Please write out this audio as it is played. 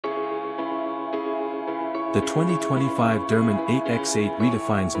The 2025 Derman 8x8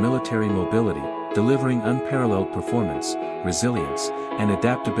 redefines military mobility, delivering unparalleled performance, resilience, and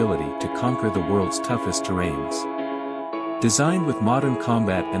adaptability to conquer the world's toughest terrains. Designed with modern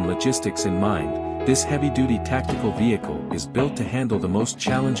combat and logistics in mind, this heavy-duty tactical vehicle is built to handle the most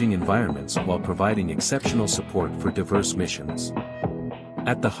challenging environments while providing exceptional support for diverse missions.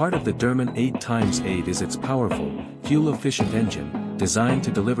 At the heart of the Derman 8x8 is its powerful, fuel-efficient engine, designed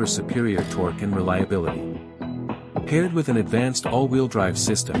to deliver superior torque and reliability. Paired with an advanced all-wheel drive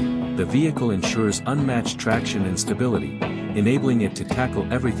system, the vehicle ensures unmatched traction and stability, enabling it to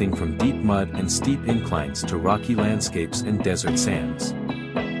tackle everything from deep mud and steep inclines to rocky landscapes and desert sands.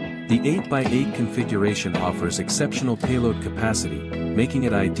 The 8x8 configuration offers exceptional payload capacity, making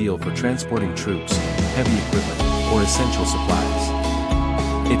it ideal for transporting troops, heavy equipment, or essential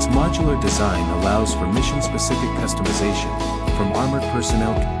supplies. Its modular design allows for mission-specific customization, from armored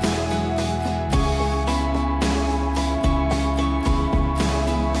personnel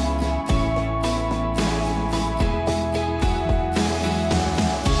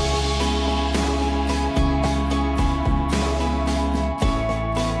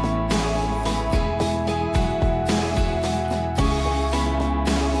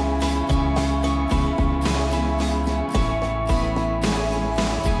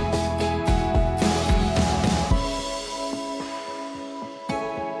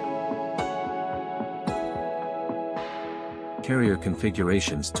carrier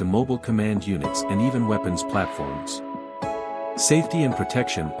configurations to mobile command units and even weapons platforms. Safety and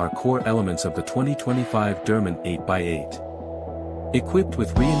protection are core elements of the 2025 Derman 8x8. Equipped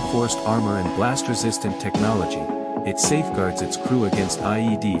with reinforced armor and blast-resistant technology, it safeguards its crew against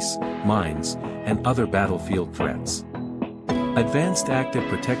IEDs, mines, and other battlefield threats. Advanced active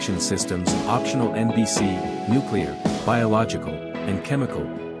protection systems and optional NBC, nuclear, biological, and chemical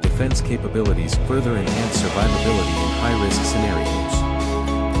defense capabilities further enhance survivability in high-risk scenarios.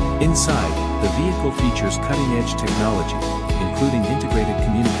 Inside, the vehicle features cutting-edge technology, including integrated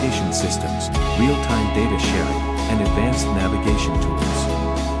communication systems, real-time data sharing, and advanced navigation tools.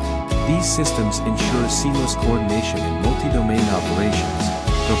 These systems ensure seamless coordination in multi-domain operations,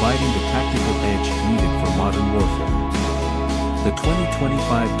 providing the tactical edge needed for modern warfare. The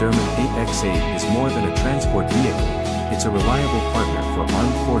 2025 Derman 8x8 is more than a transport vehicle. It's a reliable partner for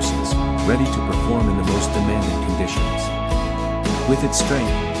armed forces, ready to perform in the most demanding conditions. With its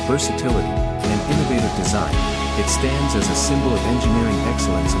strength, versatility, and innovative design, it stands as a symbol of engineering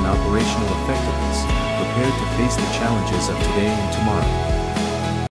excellence and operational effectiveness, prepared to face the challenges of today and tomorrow.